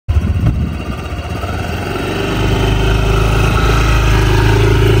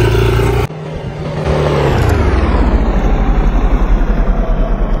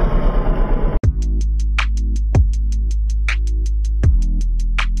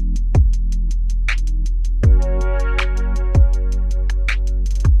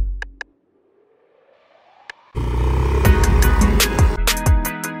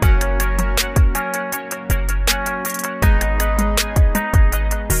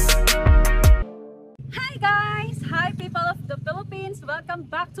Queens! Welcome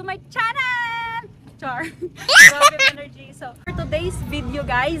back to my channel! Char! Positive energy. So, for today's video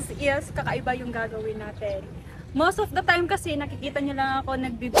guys, is kakaiba yung gagawin natin. Most of the time kasi nakikita nyo lang ako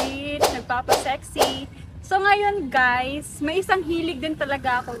nagbe-beach, nagpapa-sexy. So ngayon guys, may isang hilig din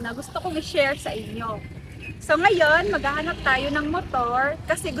talaga ako na gusto kong i-share sa inyo. So ngayon, maghahanap tayo ng motor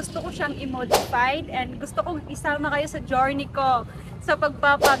kasi gusto ko siyang i-modified and gusto kong isama kayo sa journey ko sa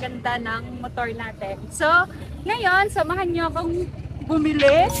pagpapaganda ng motor natin. So ngayon, samahan niyo akong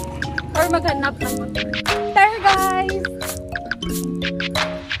bumili or maghanap ng motor. Tara guys!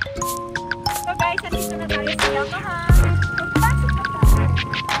 So guys, andito na tayo sa Yamaha.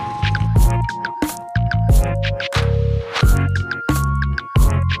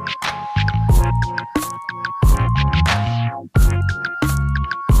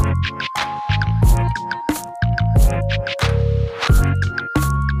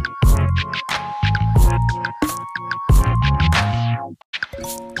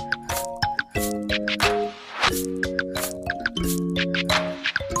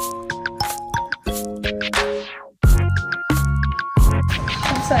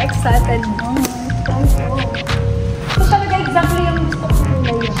 So excited mo. So talaga exactly yung gusto ko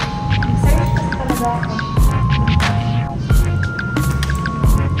nila yun. Search kasi talaga ako.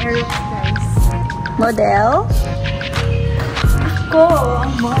 AEROX guys. Model? Ako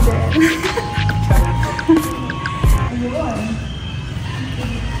ang model. Ayun.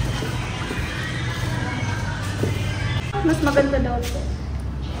 Mas maganda daw ito.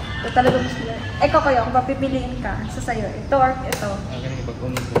 Ito talaga mas maganda. Ikaw kayo, kung papipiliin ka sa sayo, ito or ito?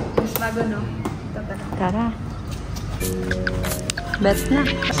 Mas bago, no? Ito talaga. Tara. Best na.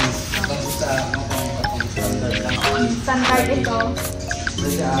 Standard ito.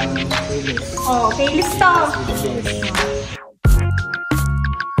 Oh, keyless to.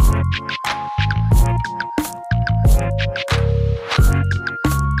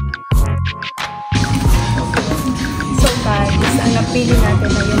 So guys, ang napili natin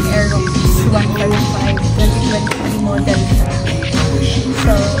na yung AEROX 155 2023 model.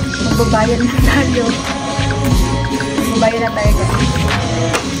 So, magbabayad na tayo. Magbabayad na tayo guys.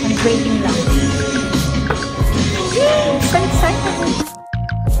 And waiting lang. So excited!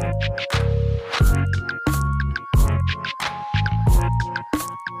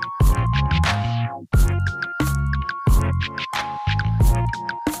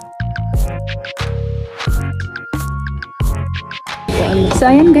 So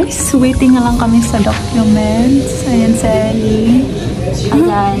ayan guys, waiting na lang kami sa documents. Ayan si Ellie.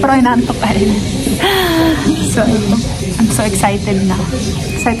 Pero inaantok pa rin. So I'm so excited na.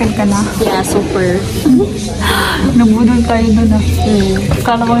 Excited ka na? Yeah, super. Nabudol tayo doon ah.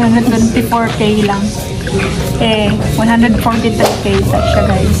 Kala ko 124k lang. Eh, 143k siya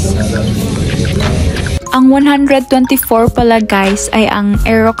guys. Ang 124 pala guys ay ang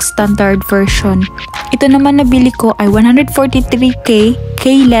AEROX standard version. Ito naman nabili ko ay 143k,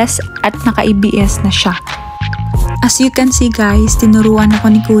 keyless at naka-ABS na siya. As you can see guys, tinuruan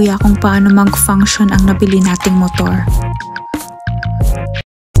ako ni Kuya kung paano mag-function ang nabili nating motor.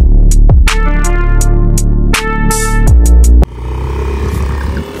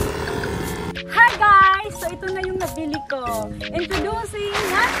 Hi guys! So ito na yung nabili ko. Introducing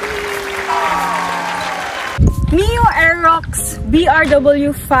Nasley! MIO AEROX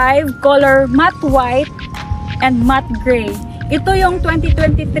BRW5 color matte white and matte gray. Ito yung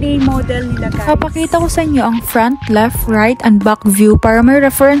 2023 model nila guys. Papakita ko sa inyo ang front, left, right, and back view para may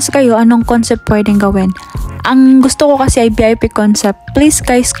reference kayo anong concept pwedeng gawin. Ang gusto ko kasi ay VIP concept. Please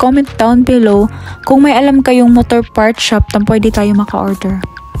guys, comment down below kung may alam kayong motor part shop na pwede tayo maka-order.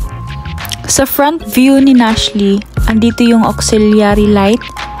 Sa front view ni Nasley, andito yung auxiliary light,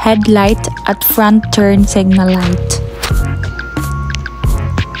 headlight, at front turn signal light.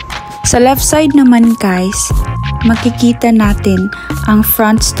 Sa left side naman guys, makikita natin ang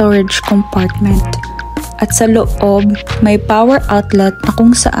front storage compartment. At sa loob, may power outlet na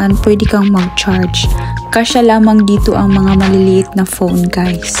kung saan pwede kang mag-charge. Kasya lamang dito ang mga maliliit na phone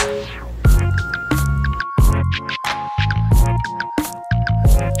guys.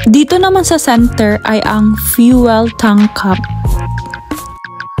 Dito naman sa center ay ang fuel tank cap.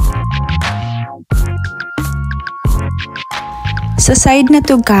 Sa side na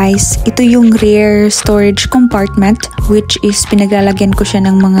to guys, ito yung rear storage compartment which is pinaglalagyan ko siya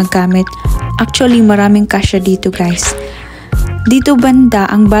ng mga gamit. Actually, maraming kasya dito guys. Dito banda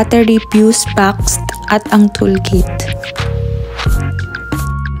ang battery fuse packs at ang toolkit.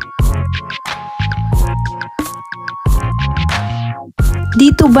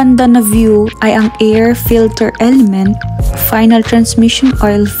 Dito banda na view ay ang air filter element, final transmission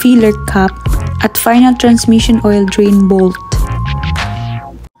oil filler cap, at final transmission oil drain bolt.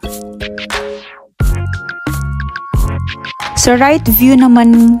 Sa right view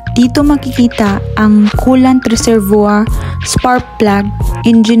naman, dito makikita ang coolant reservoir, spark plug,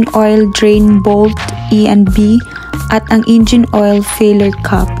 engine oil drain bolt E and B, at ang engine oil filler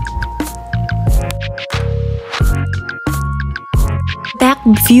cap. Back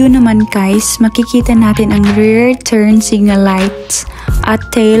view naman guys, makikita natin ang rear turn signal lights at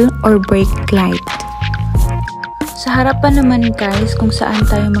tail or brake light. Sa harapan naman guys, kung saan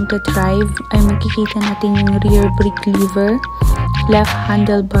tayo magdadrive, ay makikita natin yung rear brake lever, left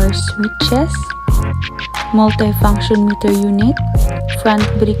handlebar switches, multifunction meter unit, front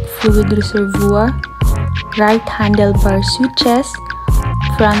brake fluid reservoir, right handlebar switches,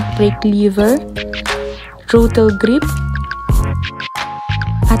 front brake lever, throttle grip,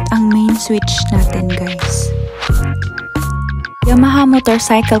 at ang main switch natin guys. Yamaha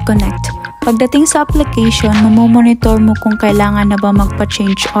Motorcycle Connect. Pagdating sa application, mamomonitor mo kung kailangan na ba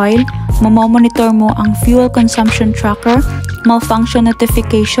magpa-change oil, mamomonitor mo ang fuel consumption tracker, malfunction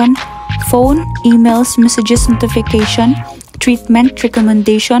notification, phone, emails, messages notification, treatment,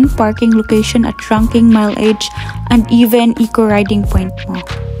 recommendation, parking location at ranking mileage, and even eco-riding point mo.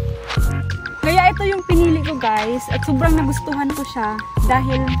 Kaya ito yung pinili ko guys at sobrang nagustuhan ko siya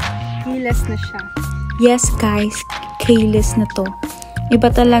dahil keyless na siya. Yes guys, keyless na to. Iba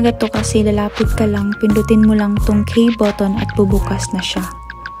talaga to kasi lalapit ka lang, pindutin mo lang tong key button at bubukas na siya.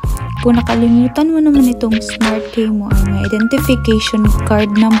 Kung nakalimutan mo naman itong smart key mo ay may identification card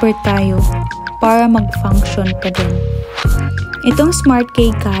number tayo para mag-function ka din. Itong smart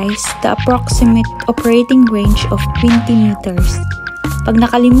key guys, the approximate operating range of 20 meters. Pag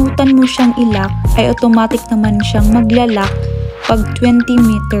nakalimutan mo siyang ilock, ay automatic naman siyang maglalak pag 20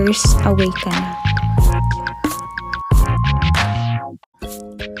 meters away ka na.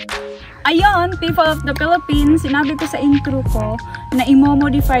 Ayon, people of the Philippines, sinabi ko sa intro ko na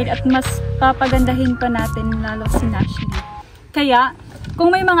imo-modified at mas papagandahin pa natin lalo si Nasley. Kaya,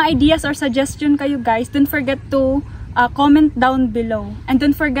 kung may mga ideas or suggestion kayo guys, don't forget to comment down below. And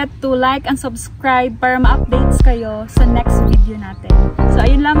don't forget to like and subscribe para ma-updates kayo sa next video natin. So,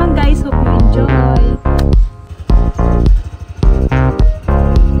 ayun lamang guys. Hope you enjoy!